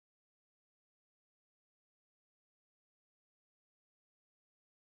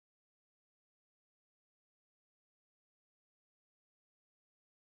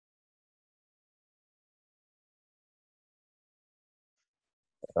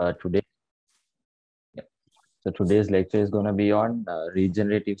Today, yeah. So today's lecture is going to be on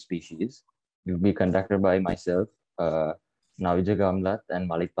regenerative species. It will be conducted by myself, Navija, Gamlath, and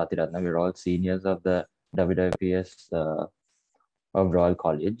Malith Pathiratne. We're all seniors of the wwps of Royal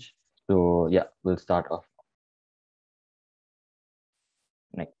College. So yeah, we'll start off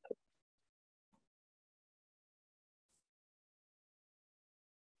next.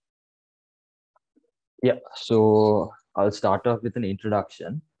 Yeah, so I'll start off with an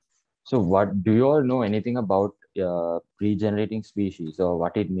introduction. So what do you all know anything about regenerating species or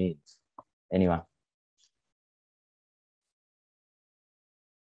what it means? Anyone?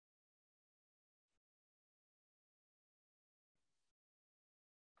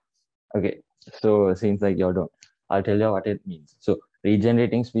 Okay, so it seems like you don't. I'll tell you what it means. So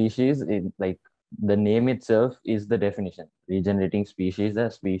regenerating species, in like the name itself is the definition. Regenerating species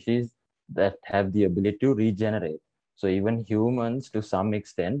are species that have the ability to regenerate. So even humans, to some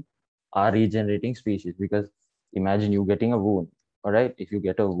extent, are regenerating species because imagine you getting a wound. All right, if you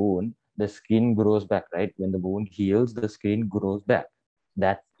get a wound, the skin grows back. Right, when the wound heals, the skin grows back.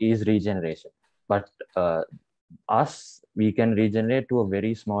 That is regeneration. But us, we can regenerate to a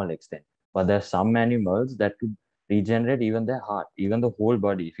very small extent. But there are some animals that could regenerate even their heart, even the whole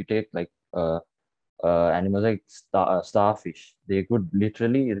body. If you take like animals like starfish, they could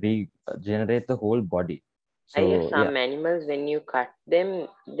literally regenerate the whole body. I guess So yeah, some animals, when you cut them,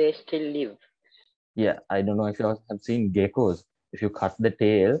 they still live. yeah. I don't know if you all have seen geckos. If you cut the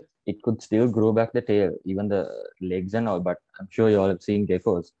tail, it could still grow back the tail, even the legs and all. But I'm sure you all have seen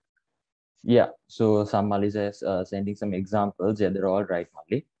geckos. Yeah, so some Mali is sending some examples. Yeah, they're all right,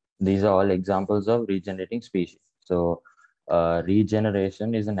 Mali. These are all examples of regenerating species. So,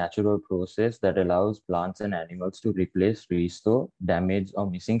 regeneration is a natural process that allows plants and animals to replace, restore damaged or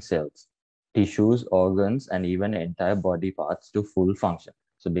missing cells, tissues, organs, and even entire body parts to full function.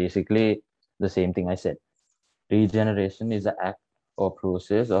 So, basically, the same thing I said. Regeneration is an act or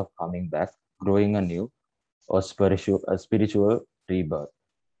process of coming back, growing anew, or spiritual rebirth.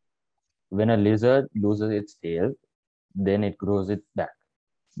 When a lizard loses its tail, then it grows it back.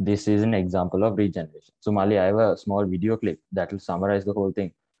 This is an example of regeneration. So, Mali, I have a small video clip that will summarize the whole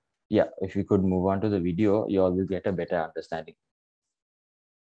thing. Yeah, if you could move on to the video, you all will get a better understanding.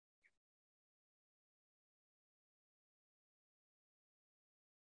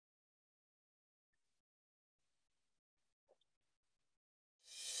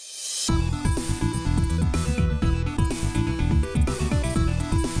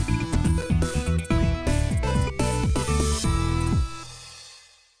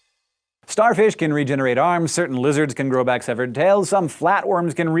 Starfish can regenerate arms, certain lizards can grow back severed tails, some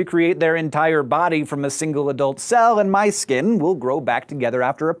flatworms can recreate their entire body from a single adult cell, and my skin will grow back together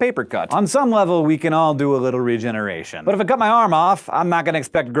after a paper cut. On some level, we can all do a little regeneration. But if I cut my arm off, I'm not gonna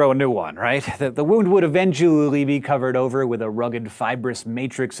expect to grow a new one, right? The wound would eventually be covered over with a rugged fibrous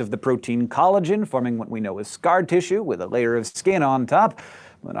matrix of the protein collagen, forming what we know as scar tissue with a layer of skin on top.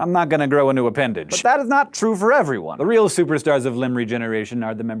 But I'm not gonna grow a new appendage. But that is not true for everyone. The real superstars of limb regeneration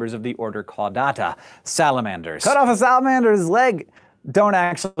are the members of the order Claudata, salamanders. Cut off a salamander's leg, don't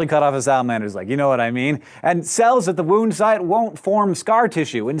actually cut off a salamander's leg, you know what I mean? And cells at the wound site won't form scar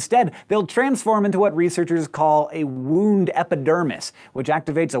tissue. Instead, they'll transform into what researchers call a wound epidermis, which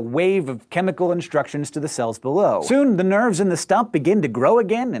activates a wave of chemical instructions to the cells below. Soon, the nerves in the stump begin to grow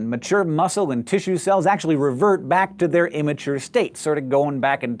again, and mature muscle and tissue cells actually revert back to their immature state, sort of going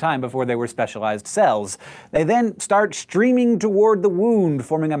back in time before they were specialized cells. They then start streaming toward the wound,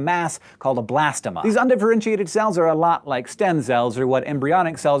 forming a mass called a blastoma. These undifferentiated cells are a lot like stem cells, or what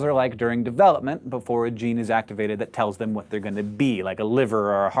embryonic cells are like during development before a gene is activated that tells them what they're going to be, like a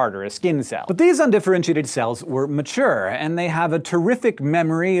liver or a heart or a skin cell. But these undifferentiated cells were mature, and they have a terrific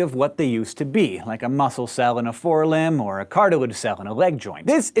memory of what they used to be, like a muscle cell in a forelimb or a cartilage cell in a leg joint.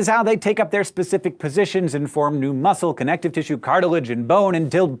 This is how they take up their specific positions and form new muscle, connective tissue, cartilage, and bone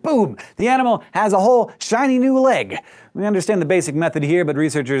until, boom, the animal has a whole shiny new leg. We understand the basic method here, but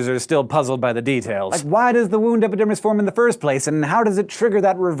researchers are still puzzled by the details. Like, why does the wound epidermis form in the first place, and how does it trigger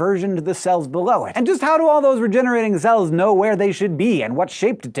that reversion to the cells below it? And just how do all those regenerating cells know where they should be and what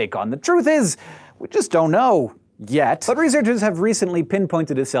shape to take on? The truth is, we just don't know. Yet. But researchers have recently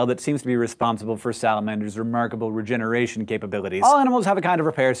pinpointed a cell that seems to be responsible for salamanders' remarkable regeneration capabilities. All animals have a kind of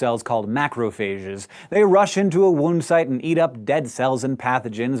repair cells called macrophages. They rush into a wound site and eat up dead cells and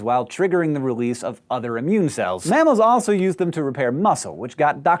pathogens while triggering the release of other immune cells. Mammals also use them to repair muscle, which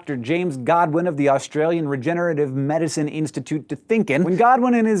got Dr. James Godwin of the Australian Regenerative Medicine Institute to thinking. When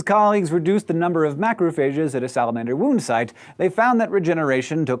Godwin and his colleagues reduced the number of macrophages at a salamander wound site, they found that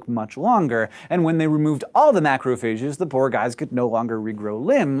regeneration took much longer, and when they removed all the macrophages macrophages, the poor guys could no longer regrow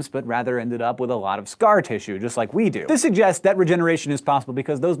limbs, but rather ended up with a lot of scar tissue, just like we do. This suggests that regeneration is possible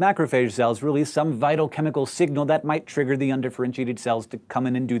because those macrophage cells release some vital chemical signal that might trigger the undifferentiated cells to come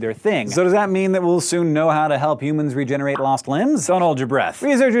in and do their thing. So does that mean that we'll soon know how to help humans regenerate lost limbs? Don't hold your breath.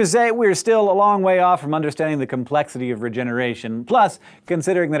 Researchers say we're still a long way off from understanding the complexity of regeneration. Plus,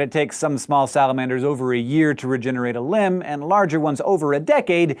 considering that it takes some small salamanders over a year to regenerate a limb and larger ones over a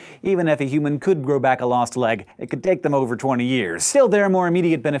decade, even if a human could grow back a lost leg, it could take them over 20 years. Still, there are more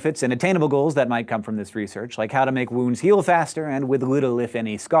immediate benefits and attainable goals that might come from this research, like how to make wounds heal faster and with little, if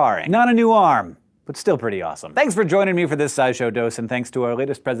any, scarring. Not a new arm, but still pretty awesome. Thanks for joining me for this SciShow dose, and thanks to our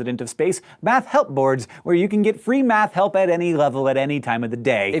latest President of Space, Math Help Boards, where you can get free math help at any level at any time of the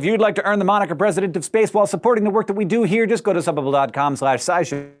day. If you'd like to earn the moniker President of Space while supporting the work that we do here, just go to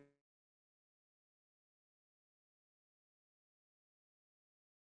subbable.com/SciShow.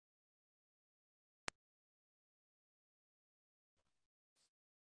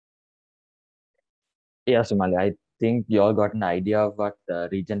 Yeah, Somali, I think you all got an idea of what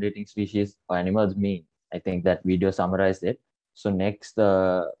regenerating species or animals mean. I think that video summarized it. So next,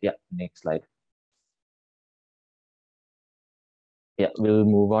 next slide. Yeah, we'll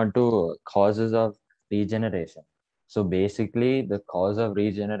move on to causes of regeneration. So basically, the cause of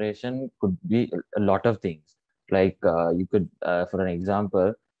regeneration could be a lot of things. Like you could, for an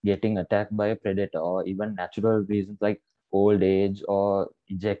example, getting attacked by a predator, or even natural reasons like old age or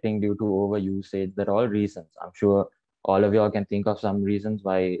ejecting due to overusage. They're all reasons. I'm sure all of y'all can think of some reasons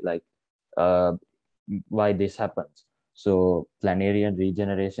uh, why this happens. So planarian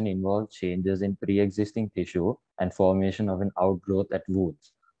regeneration involves changes in pre-existing tissue and formation of an outgrowth at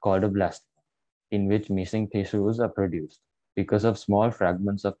wounds called a blast, in which missing tissues are produced. Because of small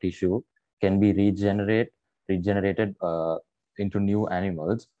fragments of tissue can be regenerated into new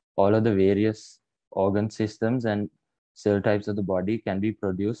animals, all of the various organ systems and cell types of the body can be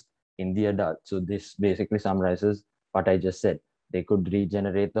produced in the adult. So this basically summarizes what I just said. They could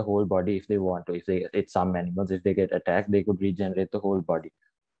regenerate the whole body if they want to. It's some animals, if they get attacked, they could regenerate the whole body.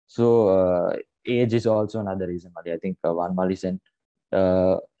 So age is also another reason, Mali. I think one Mali sent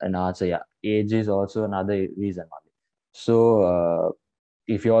an answer. Yeah, age is also another reason, Mali. So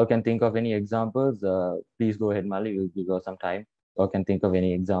if you all can think of any examples, please go ahead, Mali. We'll give you some time. You all can think of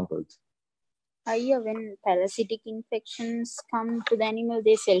any examples. Yeah, when parasitic infections come to the animal,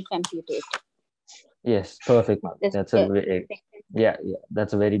 they self-amputate. Yes, perfect, Mali. That's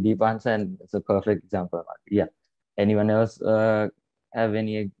a very deep answer, and it's a perfect example, Mali. Yeah. Anyone else have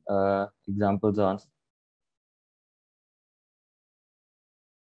any examples on?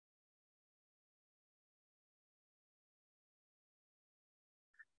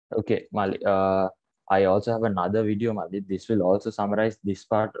 Okay, Mali. I also have another video, Mali. This will also summarize this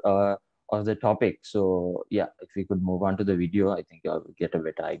part of the topic. So yeah, if we could move on to the video, I think you'll get a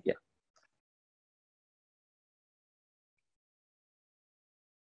better idea.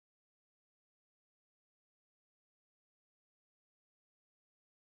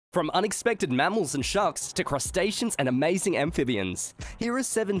 From unexpected mammals and sharks to crustaceans and amazing amphibians, here are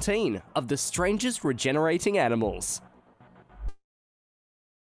 17 of the strangest regenerating animals.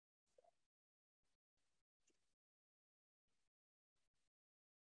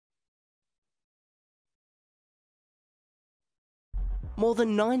 More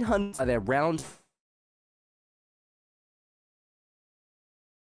than 900 are their round.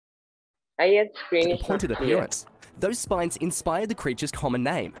 I had screen is not Pointed clear. appearance. Those spines inspired the creature's common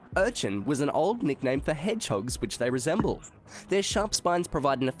name. Urchin was an old nickname for hedgehogs which they resemble. Their sharp spines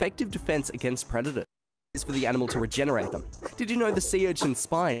provide an effective defense against predators. It's for the animal to regenerate them. Did you know the sea urchin's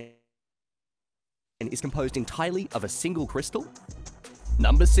spine is composed entirely of a single crystal?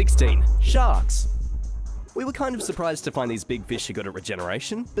 Number 16. Sharks. We were kind of surprised to find these big fish are good at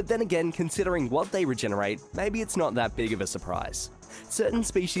regeneration, but then again, considering what they regenerate, maybe it's not that big of a surprise. Certain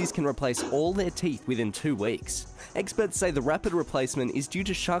species can replace all their teeth within 2 weeks. Experts say the rapid replacement is due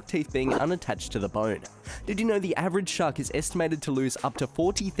to shark teeth being unattached to the bone. Did you know the average shark is estimated to lose up to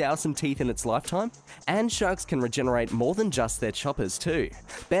 40,000 teeth in its lifetime? And sharks can regenerate more than just their choppers too.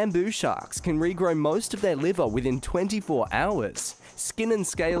 Bamboo sharks can regrow most of their liver within 24 hours. Skin and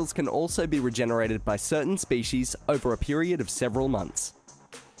scales can also be regenerated by certain species over a period of several months.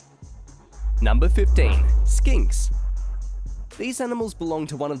 Number 15. Skinks. These animals belong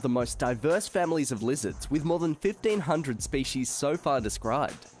to one of the most diverse families of lizards, with more than 1,500 species so far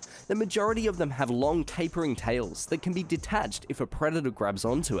described. The majority of them have long tapering tails that can be detached if a predator grabs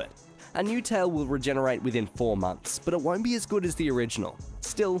onto it. A new tail will regenerate within 4 months, but it won't be as good as the original.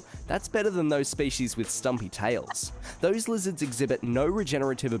 Still, that's better than those species with stumpy tails. Those lizards exhibit no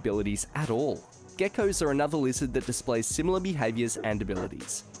regenerative abilities at all. geckos are another lizard that displays similar behaviours and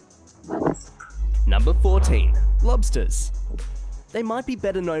abilities. Number 14. Lobsters. They might be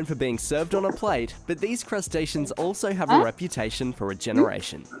better known for being served on a plate, but these crustaceans also have a reputation for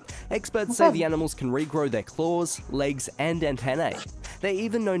regeneration. Experts say the animals can regrow their claws, legs, and antennae. They're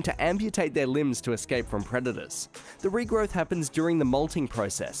even known to amputate their limbs to escape from predators. The regrowth happens during the molting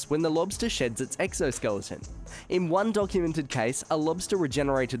process, when the lobster sheds its exoskeleton. In one documented case, a lobster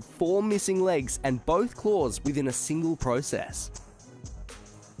regenerated 4 missing legs and both claws within a single process.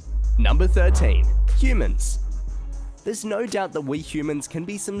 Number 13. Humans. There's no doubt that we humans can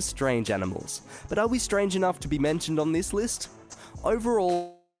be some strange animals, but are we strange enough to be mentioned on this list?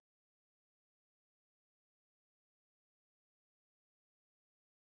 Overall,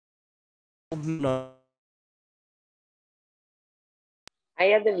 no. I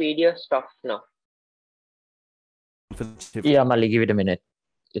had the video stopped now. Yeah, Mali, give it a minute.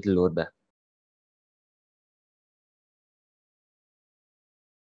 It'll load back.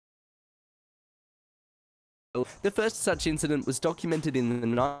 The first such incident was documented in the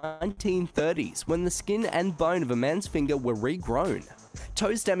 1930s when the skin and bone of a man's finger were regrown.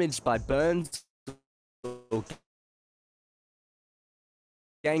 Toes damaged by burns or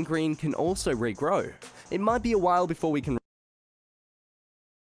gangrene can also regrow. It might be a while before we can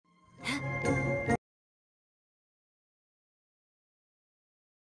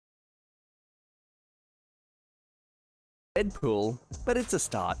Deadpool, but it's a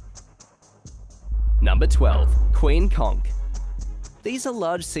start. Number 12. Queen Conch. These are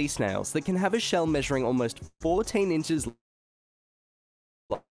large sea snails that can have a shell measuring almost 14 inches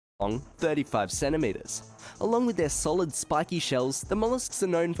long, 35 centimeters. Along with their solid spiky shells, the mollusks are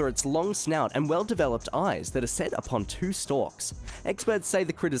known for its long snout and well-developed eyes that are set upon 2 stalks. Experts say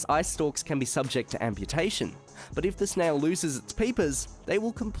the critter's eye stalks can be subject to amputation, but if the snail loses its peepers, they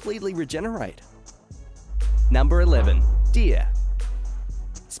will completely regenerate. Number 11. Deer.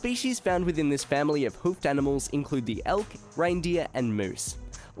 Species found within this family of hoofed animals include the elk, reindeer, and moose.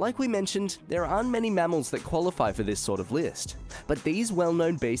 Like we mentioned, there aren't many mammals that qualify for this sort of list, but these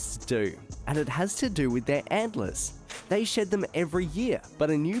well-known beasts do, and it has to do with their antlers. They shed them every year,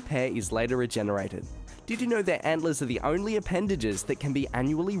 but a new pair is later regenerated. Did you know their antlers are the only appendages that can be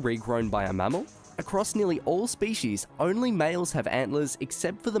annually regrown by a mammal? Across nearly all species, only males have antlers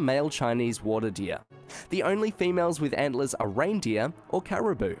except for the male Chinese water deer. The only females with antlers are reindeer or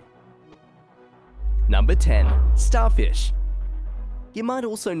caribou. Number 10. Starfish. You might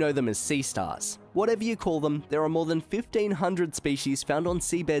also know them as sea stars. Whatever you call them, there are more than 1,500 species found on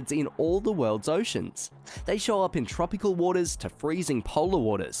seabeds in all the world's oceans. They show up in tropical waters to freezing polar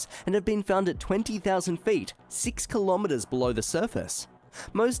waters and have been found at 20,000 feet, 6 kilometers below the surface.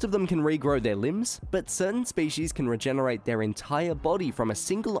 Most of them can regrow their limbs, but certain species can regenerate their entire body from a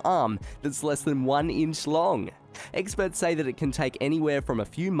single arm that's less than 1 inch long. Experts say that it can take anywhere from a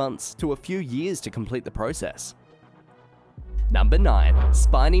few months to a few years to complete the process. Number 9.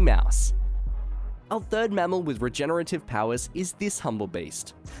 Spiny mouse. Our third mammal with regenerative powers is this humble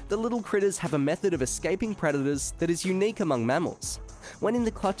beast. The little critters have a method of escaping predators that is unique among mammals. When in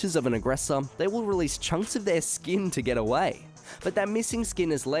the clutches of an aggressor, they will release chunks of their skin to get away. But that missing skin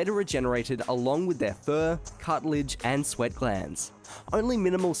is later regenerated along with their fur, cartilage, and sweat glands. Only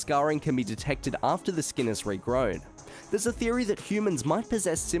minimal scarring can be detected after the skin is regrown. There's a theory that humans might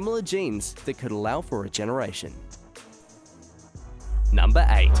possess similar genes that could allow for regeneration. Number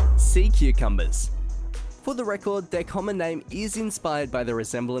 8. Sea cucumbers. For the record, their common name is inspired by the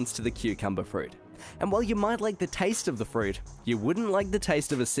resemblance to the cucumber fruit. And while you might like the taste of the fruit, you wouldn't like the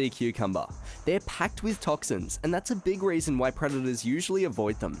taste of a sea cucumber. They're packed with toxins, and that's a big reason why predators usually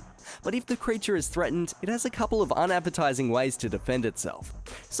avoid them. But if the creature is threatened, it has a couple of unappetizing ways to defend itself.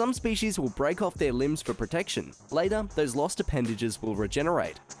 Some species will break off their limbs for protection. Later, those lost appendages will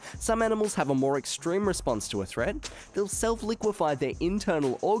regenerate. Some animals have a more extreme response to a threat. They'll self-liquefy their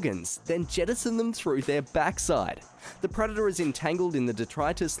internal organs, then jettison them through their backside. The predator is entangled in the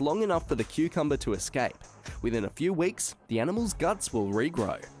detritus long enough for the cucumber to escape. Within a few weeks, the animal's guts will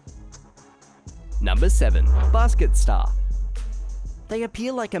regrow. Number 7. Basket star. They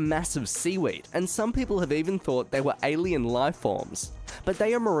appear like a mass of seaweed, and some people have even thought they were alien life forms. But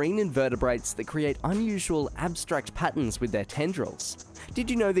they are marine invertebrates that create unusual, abstract patterns with their tendrils. Did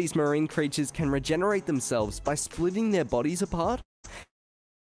you know these marine creatures can regenerate themselves by splitting their bodies apart?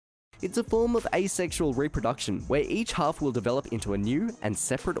 It's a form of asexual reproduction where each half will develop into a new and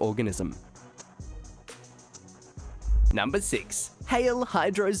separate organism. Number 6. Hail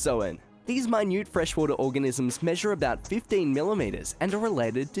hydrozoan. These minute freshwater organisms measure about 15 millimeters and are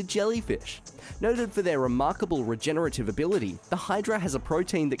related to jellyfish. Noted for their remarkable regenerative ability, the hydra has a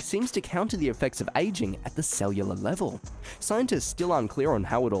protein that seems to counter the effects of aging at the cellular level. Scientists still aren't clear on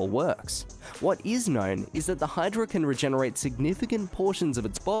how it all works. What is known is that the hydra can regenerate significant portions of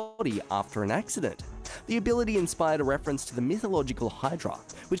its body after an accident. The ability inspired a reference to the mythological hydra,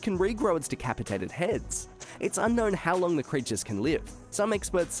 which can regrow its decapitated heads. It's unknown how long the creatures can live. Some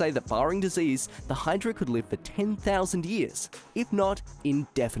experts say that barring disease, the hydra could live for 10,000 years, if not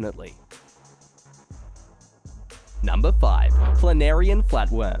indefinitely. Number 5. Planarian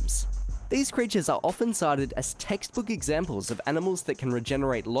flatworms. These creatures are often cited as textbook examples of animals that can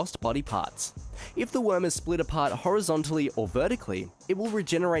regenerate lost body parts. If the worm is split apart horizontally or vertically, it will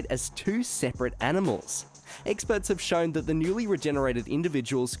regenerate as two separate animals. Experts have shown that the newly regenerated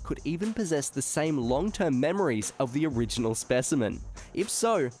individuals could even possess the same long-term memories of the original specimen. If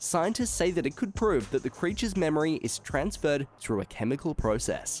so, scientists say that it could prove that the creature's memory is transferred through a chemical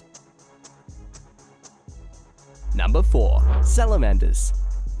process. Number 4. Salamanders.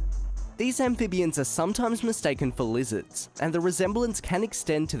 These amphibians are sometimes mistaken for lizards, and the resemblance can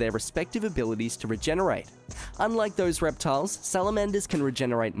extend to their respective abilities to regenerate. Unlike those reptiles, salamanders can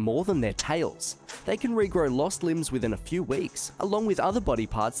regenerate more than their tails. They can regrow lost limbs within a few weeks, along with other body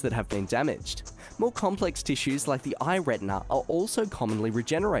parts that have been damaged. More complex tissues like the eye retina are also commonly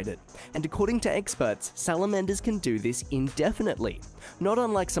regenerated, and according to experts, salamanders can do this indefinitely. Not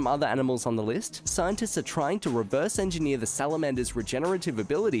unlike some other animals on the list, scientists are trying to reverse engineer the salamander's regenerative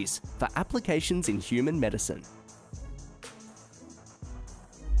abilities for applications in human medicine.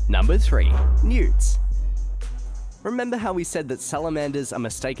 Number 3. Newts. Remember how we said that salamanders are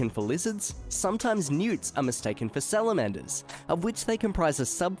mistaken for lizards? Sometimes newts are mistaken for salamanders, of which they comprise a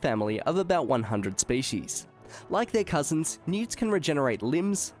subfamily of about 100 species. Like their cousins, newts can regenerate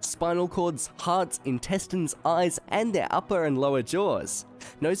limbs, spinal cords, hearts, intestines, eyes, and their upper and lower jaws.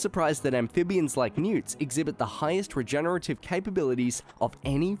 No surprise that amphibians like newts exhibit the highest regenerative capabilities of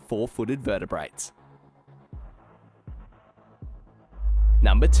any four-footed vertebrates.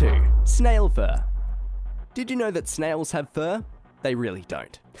 Number 2. Snail fur. Did you know that snails have fur? They really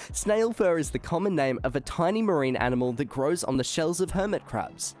don't. Snail fur is the common name of a tiny marine animal that grows on the shells of hermit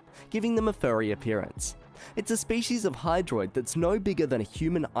crabs, giving them a furry appearance. It's a species of hydroid that's no bigger than a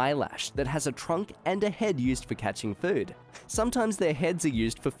human eyelash that has a trunk and a head used for catching food. Sometimes their heads are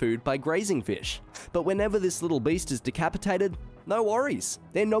used for food by grazing fish, but whenever this little beast is decapitated, no worries.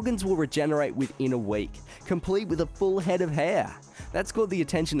 Their noggins will regenerate within a week, complete with a full head of hair. That's caught the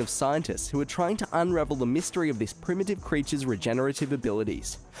attention of scientists who are trying to unravel the mystery of this primitive creature's regenerative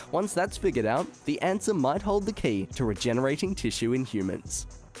abilities. Once that's figured out, the answer might hold the key to regenerating tissue in humans.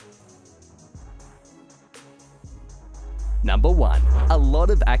 Number 1. A lot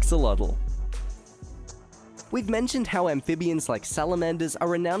of axolotl. We've mentioned how amphibians like salamanders are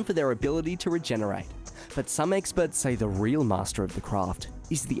renowned for their ability to regenerate, but some experts say the real master of the craft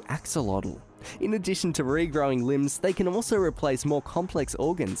is the axolotl. In addition to regrowing limbs, they can also replace more complex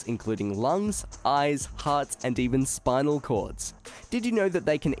organs, including lungs, eyes, hearts, and even spinal cords. Did you know that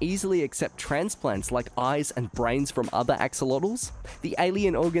they can easily accept transplants like eyes and brains from other axolotls? The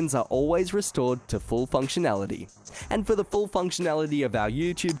alien organs are always restored to full functionality. And for the full functionality of our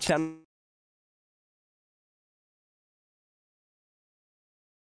YouTube channel,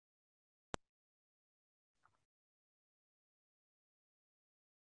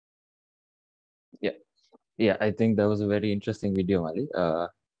 Yeah, I think that was a very interesting video, Mali.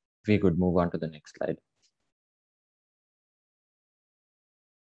 If we could move on to the next slide.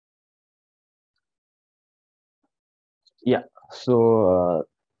 Yeah, so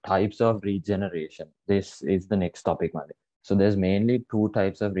types of regeneration. This is the next topic, Mali. So there's mainly two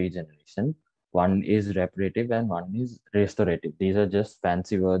types of regeneration. One is reparative and one is restorative. These are just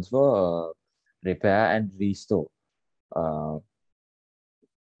fancy words for repair and restore.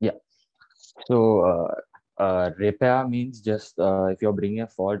 Yeah. So repair means just if you're bringing a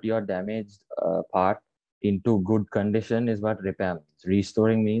faulty or damaged part into good condition is what repair means.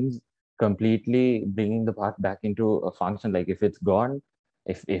 Restoring means completely bringing the part back into a function. Like if it's gone,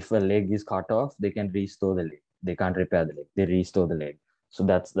 if a leg is cut off, they can restore the leg. They can't repair the leg. They restore the leg. So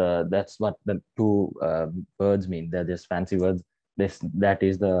that's what the two words mean. They're just fancy words. That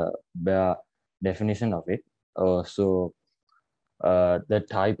is the bare definition of it. The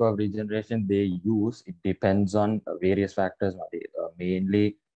type of regeneration they use, it depends on various factors,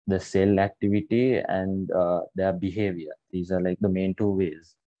 mainly the cell activity and their behavior. These are like the main two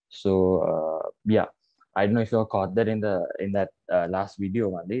ways. So yeah, I don't know if you caught that in that last video,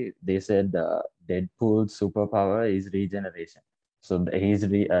 Mali. They said Deadpool's superpower is regeneration. So his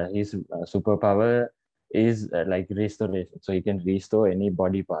superpower is like restoration. So he can restore any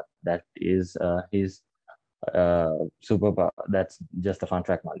body part. That is his superpower. That's just a fun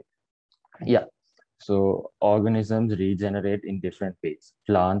fact, Mali. Yeah. So organisms regenerate in different ways.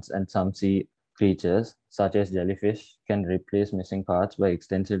 Plants and some sea creatures, such as jellyfish, can replace missing parts by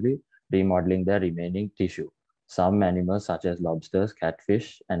extensively remodeling their remaining tissue. Some animals, such as lobsters,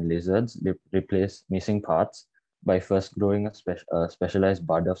 catfish, and lizards, replace missing parts by first growing a specialized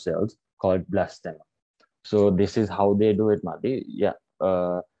bud of cells called blastema. So this is how they do it, Mati. Yeah.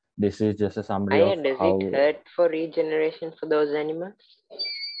 This is just a summary of Does how. it hurt for regeneration for those animals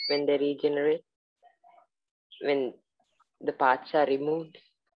when they regenerate? When the parts are removed?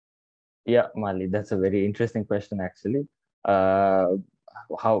 Yeah, Mali, that's a very interesting question, actually. Uh,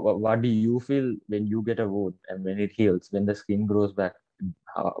 what do you feel when you get a wound and when it heals, when the skin grows back?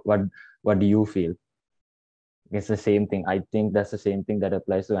 How, what do you feel? It's the same thing. I think that's the same thing that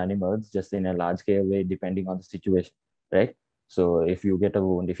applies to animals, just in a large scale way, depending on the situation, right? So if you get a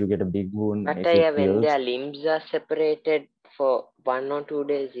wound, if you get a big wound, and But if it when heals, their limbs are separated for 1 or 2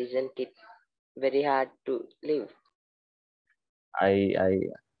 days, isn't it very hard to live? I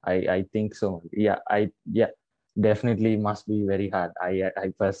I I think so. Yeah, definitely must be very hard.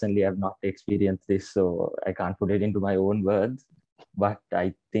 I personally have not experienced this, so I can't put it into my own words. But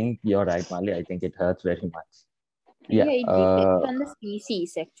I think you're right, Mali. I think it hurts very much. Yeah. Yeah, it depends on the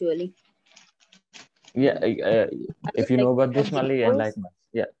species actually. Yeah. If you Like know about for this, Mali, geckos, enlighten us.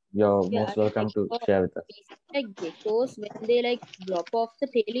 Yeah, you're yeah, most like welcome to for share with us. species like geckos, when they like drop off the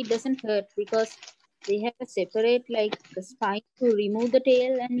tail, it doesn't hurt because they have a separate like a spine to remove the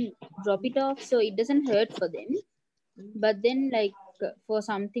tail and drop it off, so it doesn't hurt for them. But then like for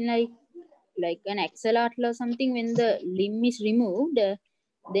something like an axolotl or something, when the limb is removed,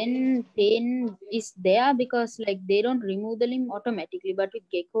 then pain is there because like they don't remove the limb automatically. But with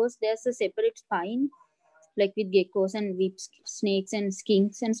geckos, there's a separate spine. Like with geckos and snakes and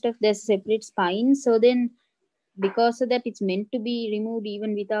skinks and stuff, there's a separate spine. So then because of that, it's meant to be removed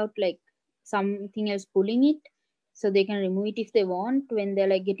even without like something else pulling it. So they can remove it if they want when they're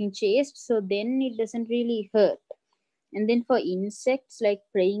like getting chased. So then it doesn't really hurt. And then for insects like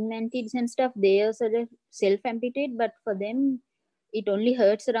praying mantids and stuff, they also self amputate, but for them it only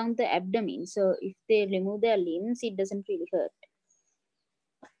hurts around the abdomen. So if they remove their limbs, it doesn't really hurt.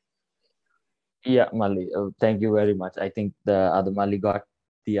 Yeah, Mali. Thank you very much. I think the other Mali got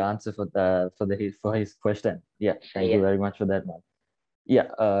the answer for his question. Yeah, thank you Yeah. very much for that, Mali.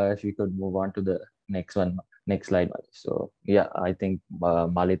 Yeah, if we could move on to the next one, next slide, Mali. So yeah, I think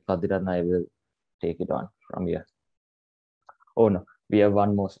Malith, Pathiratne, I will take it on from here. Oh no, we have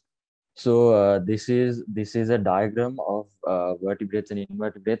one more. So this is a diagram of vertebrates and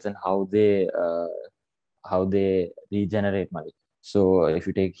invertebrates and how they regenerate, Mali. So if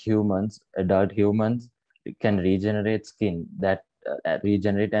you take humans, adult humans can regenerate skin that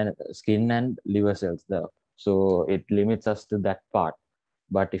regenerate and skin and liver cells there. So it limits us to that part.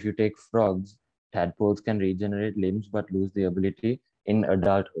 But if you take frogs, tadpoles can regenerate limbs but lose the ability in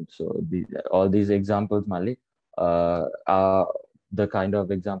adulthood. So all these examples, Mali, are the kind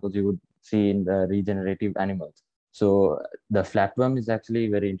of examples you would see in the regenerative animals. So the flatworm is actually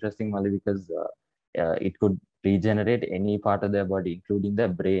very interesting, Mali, because it could regenerate any part of their body, including their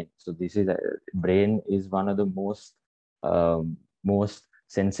brain. So this is brain is one of the most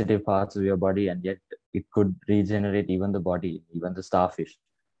sensitive parts of your body, and yet it could regenerate even the body, even the starfish.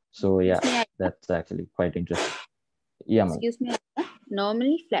 So yeah, Excuse me, that's actually quite interesting. Yeah, man. excuse me.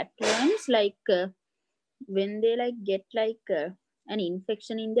 Normally, flatworms when they like get an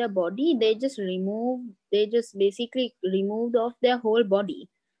infection in their body, they just basically removed off their whole body,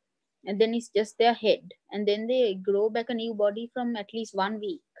 and then it's just their head, and then they grow back a new body from at least 1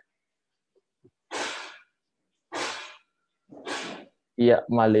 week. Yeah,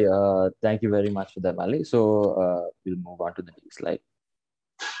 Mali. Thank you very much for that, Mali. So we'll move on to the next slide.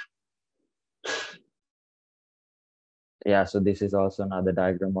 Yeah, so this is also another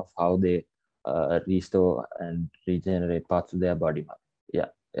diagram of how they restore and regenerate parts of their body. Yeah,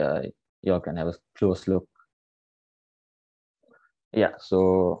 you all can have a close look. Yeah,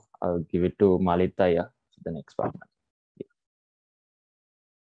 so I'll give it to Malitaya for the next part.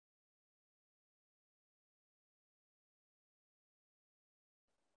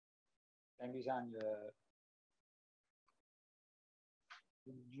 Thank you, Sandra.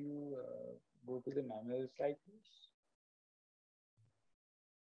 Could you go to the mammal slide, please?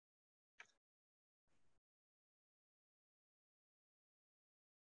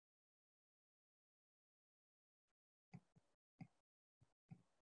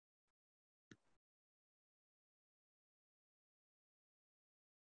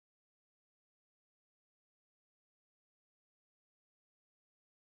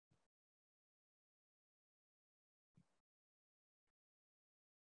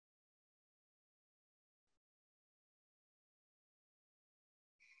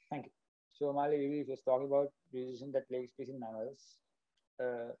 Thank you. So, Mali, we will just talk about regeneration that takes place in mammals.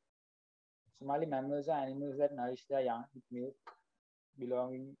 Uh, Somali mammals are animals that nourish their young with milk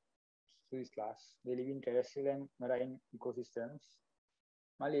belonging to this class. They live in terrestrial and marine ecosystems.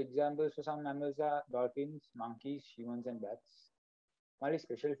 Mali examples for some mammals are dolphins, monkeys, humans, and bats. Mali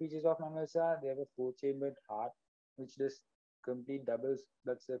special features of mammals are they have a four-chambered heart, which does complete doubles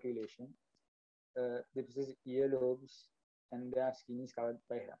blood circulation. They possess earlobes, and their skin is covered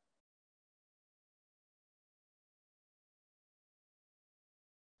by hair.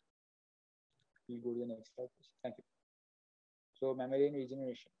 We'll go to the next slide, please. Thank you. So, mammalian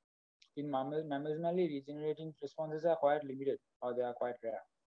regeneration. In mammals mainly regenerating responses are quite limited or they are quite rare.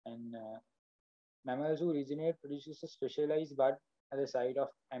 And mammals who regenerate produces a specialized bud at the site of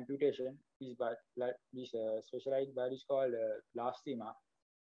amputation. This specialized bud is called blastema,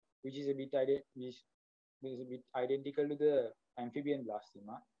 which is a bit identical to the amphibian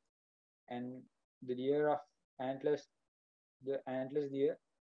blastema. And the deer of antlers, the antlers deer,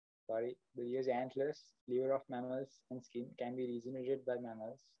 the deer's antlers, liver of mammals, and skin can be regenerated by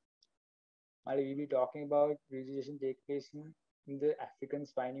mammals. We will be talking about regeneration take place in the African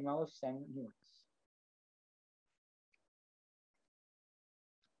spiny mouse and humans.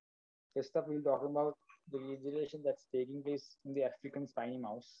 First up, we'll talk about the regeneration that's taking place in the African spiny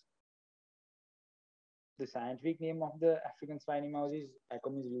mouse. The scientific name of the African spiny mouse is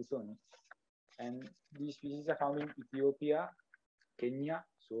Acomis wilsoni, and these species are found in Ethiopia, Kenya,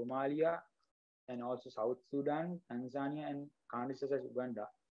 Somalia, and also South Sudan, Tanzania, and countries such as Uganda.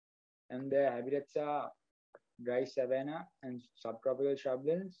 And their habitats are dry savanna and subtropical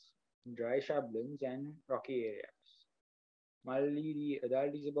shrublands, dry shrublands, and rocky areas. Mildly, the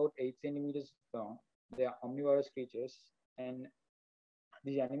adult is about 8 centimeters long. They are omnivorous creatures, and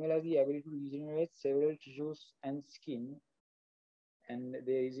these animals have the ability to regenerate several tissues and skin, and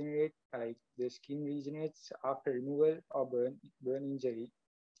they regenerate, like the skin regenerates after removal or burn injury.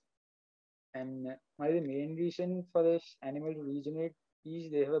 And one of the main reason for this animal to regenerate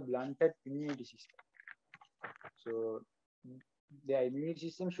is they have a blunted immunity system. So their immunity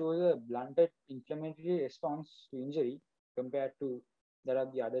system shows a blunted inflammatory response to injury compared to that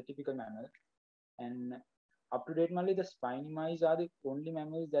of the other typical mammal. And up to date, Mali, the spiny mice are the only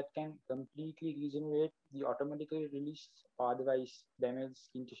mammals that can completely regenerate the automatically released or otherwise damaged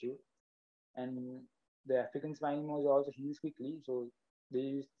skin tissue. And the African spiny mouse also heals quickly, so they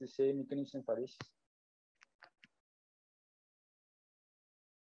use the same mechanism for this.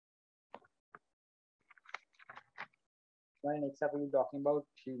 Well, next up, we'll be talking about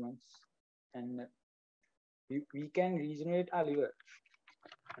humans, and we can regenerate our liver.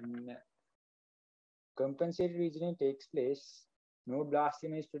 And compensated regeneration takes place. No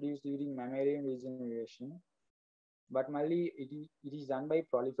blastema is produced during mammalian regeneration, but mainly it is done by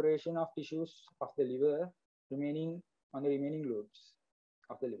proliferation of tissues of the liver remaining on the remaining lobes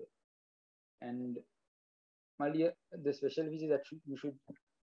of the liver. And mainly the special feature that you should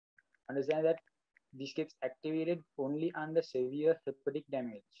understand that this gets activated only under severe hepatic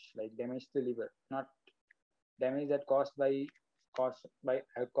damage, like damage to the liver, not damage that caused by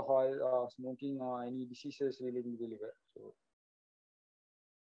alcohol or smoking or any diseases relating to the liver. So,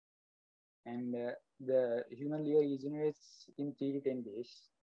 and the human liver regenerates in 3 to 10 days,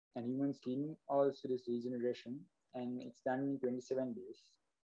 and human skin also does regeneration, and it's done in 27 days.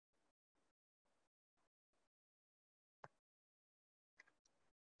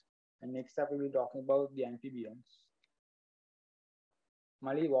 And next up, we'll be talking about the amphibians.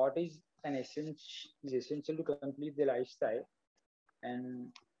 Mali, what is essential to complete their lifestyle, and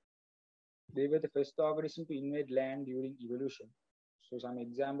they were the first organism to invade land during evolution. So some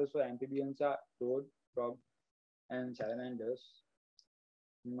examples for amphibians are toad, frog, and salamanders.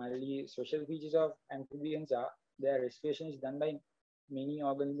 Mainly special features of amphibians are their respiration is done by many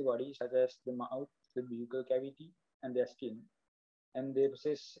organs in the body, such as the mouth, the buccal cavity, and their skin. And they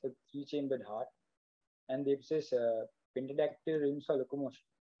possess a three-chambered heart, and they possess pentadactyl rims for locomotion.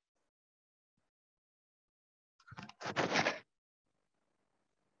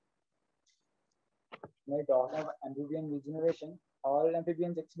 When we talk about amphibian regeneration, all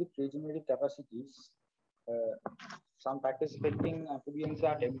amphibians exhibit regenerative capacities. Uh, some factors affecting amphibians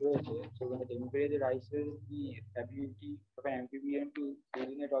are temperature. So when the temperature rises, the ability of an amphibian to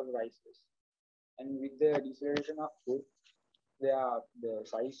regenerate also rises. And with the deceleration of food, the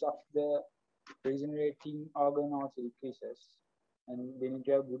size of the regenerating organ also decreases. And they need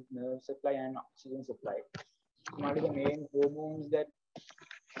to have good nerve supply and oxygen supply. One of the main hormones that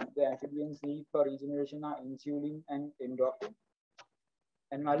the amphibians need for regeneration are insulin and endorphin.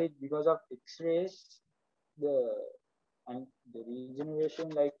 And Malik, because of X-rays, the and the regeneration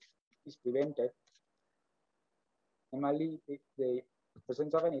like is prevented. Normally, the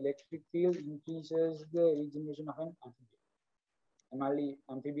presence of an electric field increases the regeneration of an amphibian. Normally,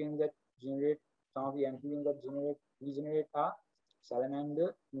 amphibians that generate, some of the amphibians that regenerate are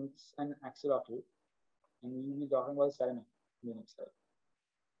salamander, newts, and axolotl. And we will be talking about salamander in the next slide.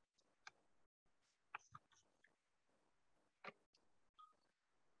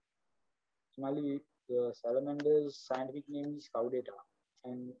 Normally, the salamander's scientific name is caudata,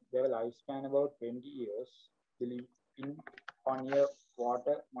 and they have a lifespan about 20 years. They live on near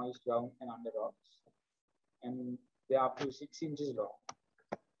water, moist ground, and under rocks. And they are up to 6 inches long.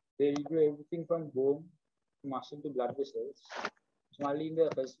 They regrow everything from bone to muscle to blood vessels. Normally, in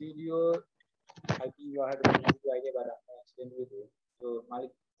the first video, I think you had a good idea, but I'm going to explain with you. So,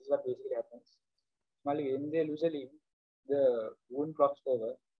 Malith, this is what basically happens. Normally, when they lose a limb, the wound clots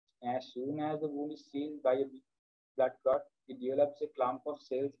over. As soon as the wound is sealed by a big blood clot, it develops a clump of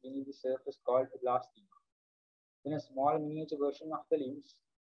cells beneath the surface called the blasting. Then a small miniature version of the limbs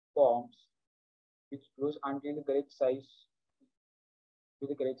forms, which grows until the correct size to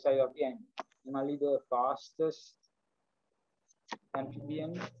the correct size of the animal. Normally, the fastest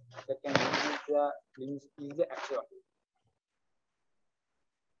amphibian that can use the limbs is the axolotl.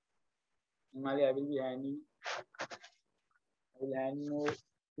 Normally, I will hand you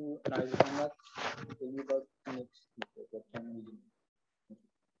to Navija to tell you about the next feature that can be.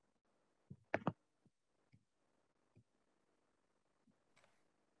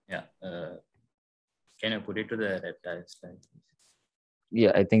 Yeah. Can you put it to the reptile slide, please?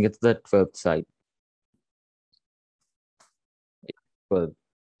 Yeah, I think it's the 12th side. 12.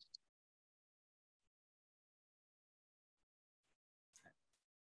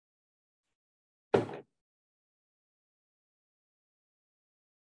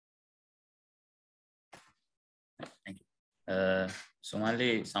 Thank you.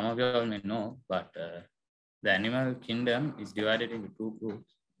 Somali, some of you all may know, but the animal kingdom is divided into two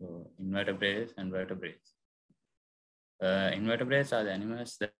groups, so invertebrates and vertebrates. Invertebrates are the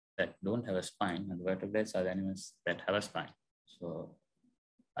animals that don't have a spine, and vertebrates are the animals that have a spine. So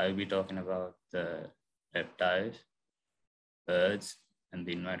I will be talking about the reptiles, birds, and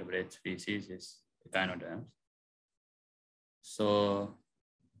the invertebrate species is echinoderms. So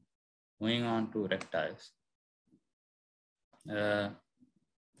moving on to reptiles.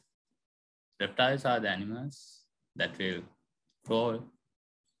 Reptiles are the animals that will crawl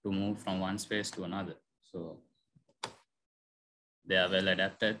to move from one space to another. So they are well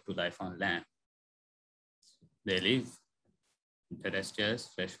adapted to life on land. They live in terrestrials,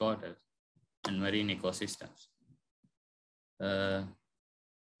 freshwater, and marine ecosystems. Do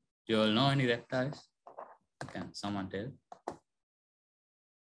you all know any reptiles? Can someone tell?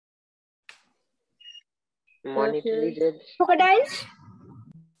 Monitor lizards, Crocodiles?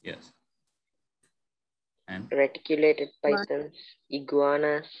 Yes. And reticulated pythons,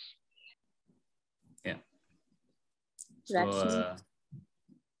 iguanas. yeah. Rats. So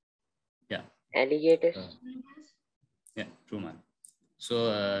yeah. Alligators. Yeah, true man.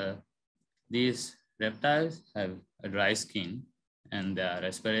 So these reptiles have a dry skin and their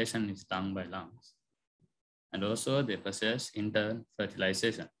respiration is done by lungs. And also they possess internal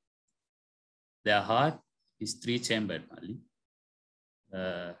fertilization. Their heart is 3-chambered only.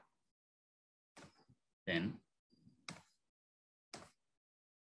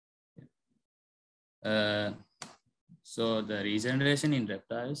 So the regeneration in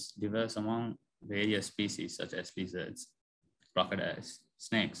reptiles differs among various species such as lizards, crocodiles,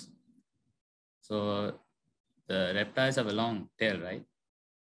 snakes. So the reptiles have a long tail, right?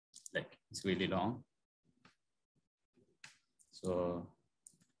 Like it's really long. So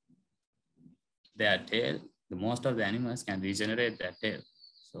their tail, the most of the animals can regenerate their tail.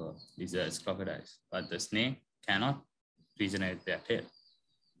 So lizards, crocodiles, but the snake cannot regenerate their tail.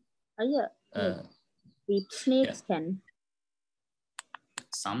 Which snakes can?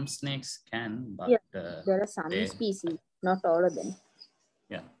 Some snakes can, but there are some species, not all of them.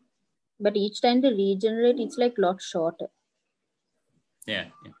 Yeah. But each time they regenerate, it's like a lot shorter. Yeah.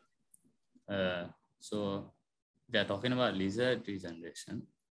 So they're talking about lizard regeneration.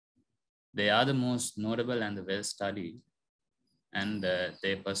 They are the most notable and the well studied, and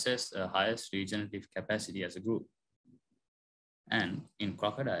they possess the highest regenerative capacity as a group. And in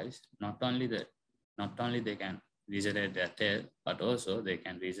crocodiles, not only they can regenerate their tail, but also they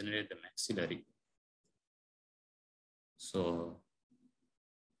can regenerate the maxillary. So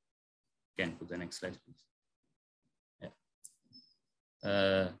can put the next slide, please.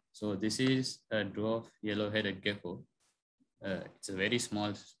 Yeah. So this is a dwarf yellow-headed gecko. It's a very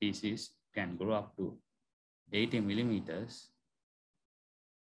small species, can grow up to 80 millimeters.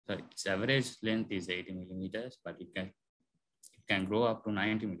 Sorry, its average length is 80 millimeters, but it can grow up to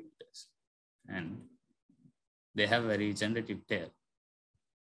 90 millimeters. And they have a regenerative tail.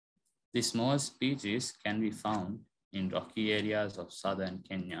 This small species can be found in rocky areas of southern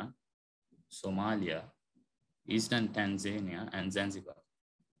Kenya, Somalia, eastern Tanzania, and Zanzibar.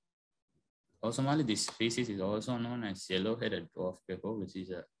 Also, this species is also known as yellow-headed dwarf gecko, which is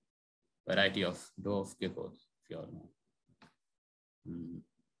a variety of dwarf geckos, if you all know.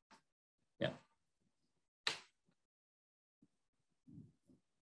 Yeah.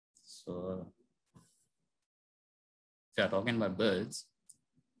 So, if you are talking about birds,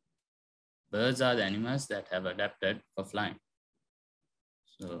 birds are the animals that have adapted for flying.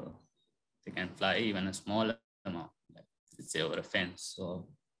 So, they can fly even a small amount, like let's say over a fence or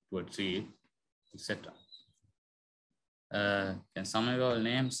to a tree, etc. Can some of you all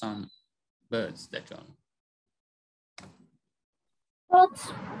name some birds that you know?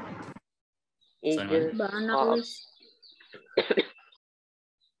 Hawks, Eagle, barnacles,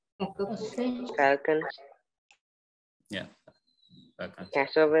 falcon, Yeah.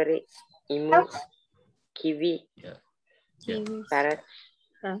 cassowary, emu, kiwi, Yeah. kiwis, parrot,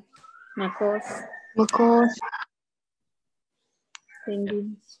 macaws,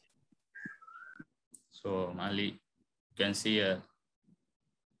 penguins. So, Mali, you can see a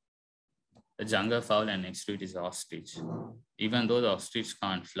jungle fowl, and next to it is ostrich. Even though the ostrich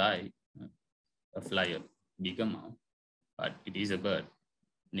can't fly a big amount, but it is a bird,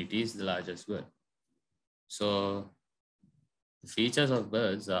 and it is the largest bird. So the features of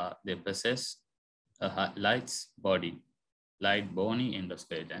birds are they possess a light body, light bony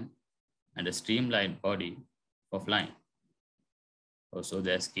endoskeleton, and a streamlined body for flying. Also,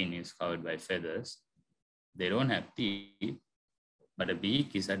 their skin is covered by feathers. They don't have teeth, but a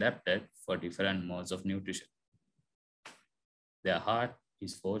beak is adapted for different modes of nutrition. Their heart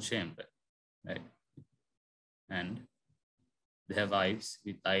is four-chambered, right? And they have eyes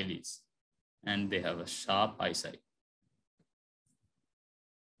with eyelids, and they have a sharp eyesight.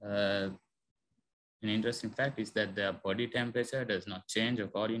 An interesting fact is that their body temperature does not change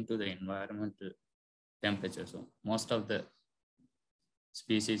according to the environmental temperature. So most of the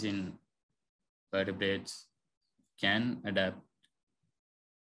species in vertebrates can adapt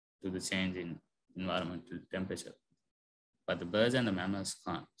to the change in environmental temperature, but the birds and the mammals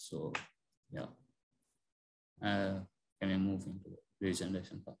can't. So yeah. Can we move into the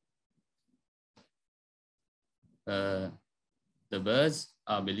regeneration part? The birds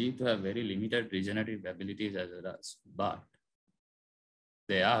are believed to have very limited regenerative abilities as adults, but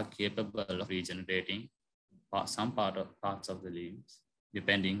they are capable of regenerating some parts of the limbs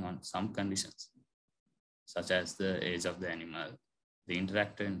depending on some conditions, such as the age of the animal, the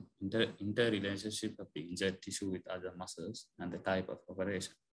interrelationship of the injured tissue with other muscles, and the type of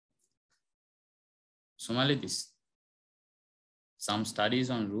operation. So, some studies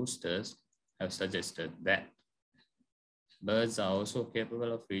on roosters have suggested that birds are also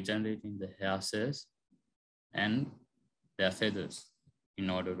capable of regenerating the hair cells and their feathers in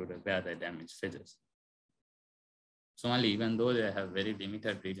order to repair their damaged feathers. So, even though they have very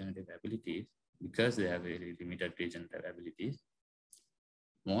limited regenerative abilities, because they have very limited regenerative abilities,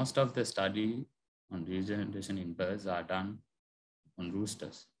 most of the study on regeneration in birds are done on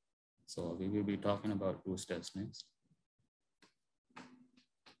roosters. So we will be talking about roosters next.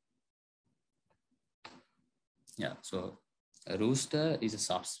 Yeah, so a rooster is a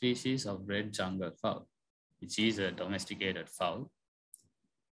subspecies of red jungle fowl, which is a domesticated fowl.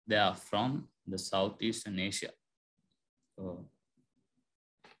 They are from the Southeastern Asia. So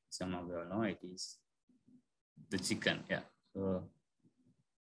some of you all know it is the chicken, yeah. So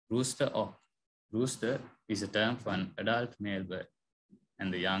rooster is a term for an adult male bird,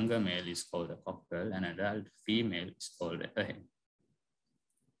 and the younger male is called a cockerel, and adult female is called a hen.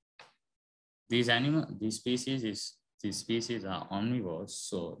 These species are omnivores,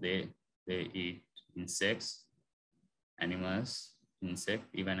 so they eat insects,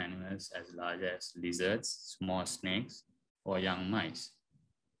 even animals as large as lizards, small snakes, or young mice.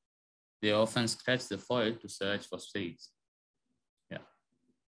 They often scratch the foil to search for seeds. Yeah.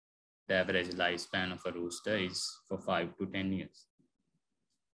 The average lifespan of a rooster is for 5 to 10 years.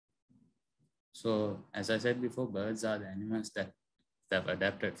 So, as I said before, birds are the animals that have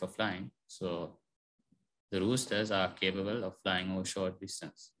adapted for flying. So, the roosters are capable of flying over short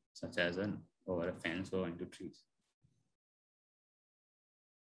distance, such as over a fence or into trees.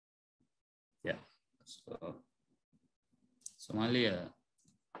 Yeah. So only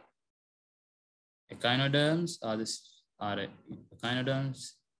echinoderms are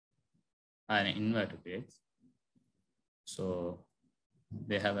invertebrates. So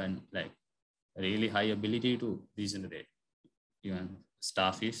they have a really high ability to regenerate. Even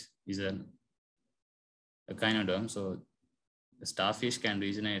starfish is a echinoderm, so the starfish can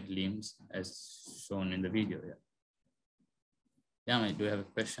regenerate limbs as shown in the video. Yeah, mate, do you have a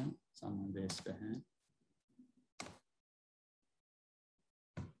question? Someone raised a hand.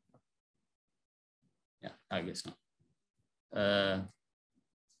 Yeah, I guess not.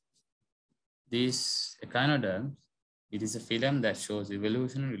 These echinoderms, it is a phylum that shows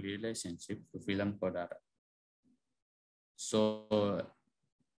evolutionary relationship to phylum Chordata. So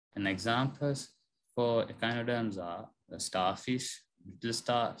an examples for echinoderms are the starfish, little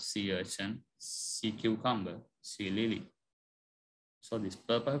star, sea urchin, sea cucumber, sea lily. So this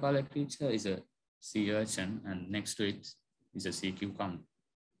purple color creature is a sea urchin, and next to it is a sea cucumber.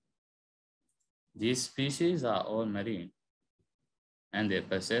 These species are all marine, and they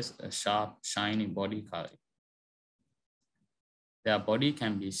possess a sharp, shiny body coloring. Their body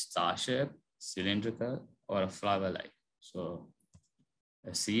can be star-shaped, cylindrical, or a flower-like. So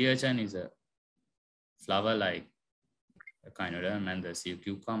a sea urchin is a flower-like echinoderm, and the sea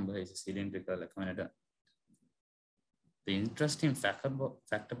cucumber is a cylindrical echinoderm. The interesting fact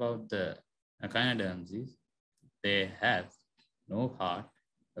about the echinoderms is they have no heart,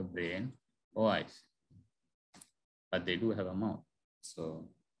 a brain, or eyes, but they do have a mouth, so,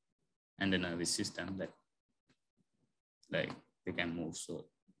 and a nervous system that they can move. So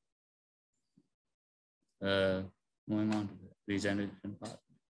moving on to the regeneration part.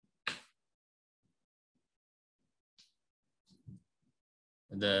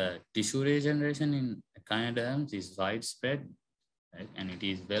 The tissue regeneration in echinoderms is widespread, right? And it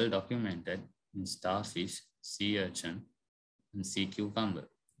is well documented in starfish, sea urchin, and sea cucumber.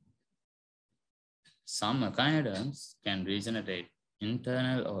 Some echinoderms can regenerate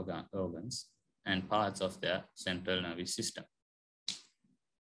internal organs and parts of their central nervous system.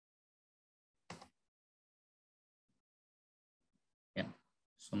 Yeah,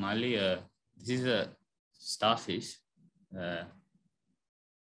 so Mali, this is a starfish.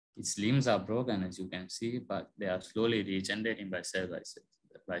 Its limbs are broken, as you can see, but they are slowly regenerating by cell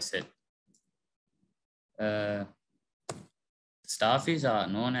by cell. Starfish are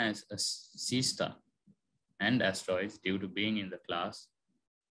known as a sea star and asteroids due to being in the class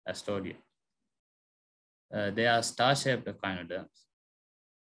Asteroidea. They are star-shaped echinoderms.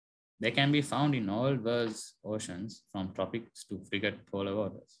 They can be found in all world's oceans, from tropics to frigate polar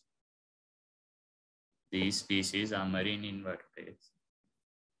waters. These species are marine invertebrates.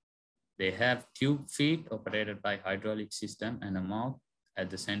 They have tube feet operated by hydraulic system and a mouth at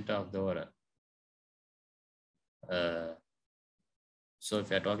the center of the water. So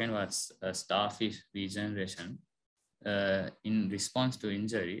if you're talking about starfish regeneration, in response to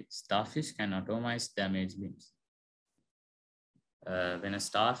injury, starfish can atomize damaged limbs. When a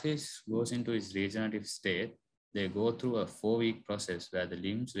starfish goes into its regenerative state, they go through a 4-week process where the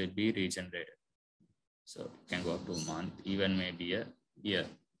limbs will be regenerated. So it can go up to a month, even maybe a year,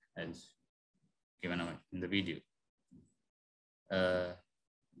 as given in the video.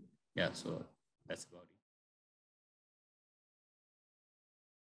 Yeah, so that's about it.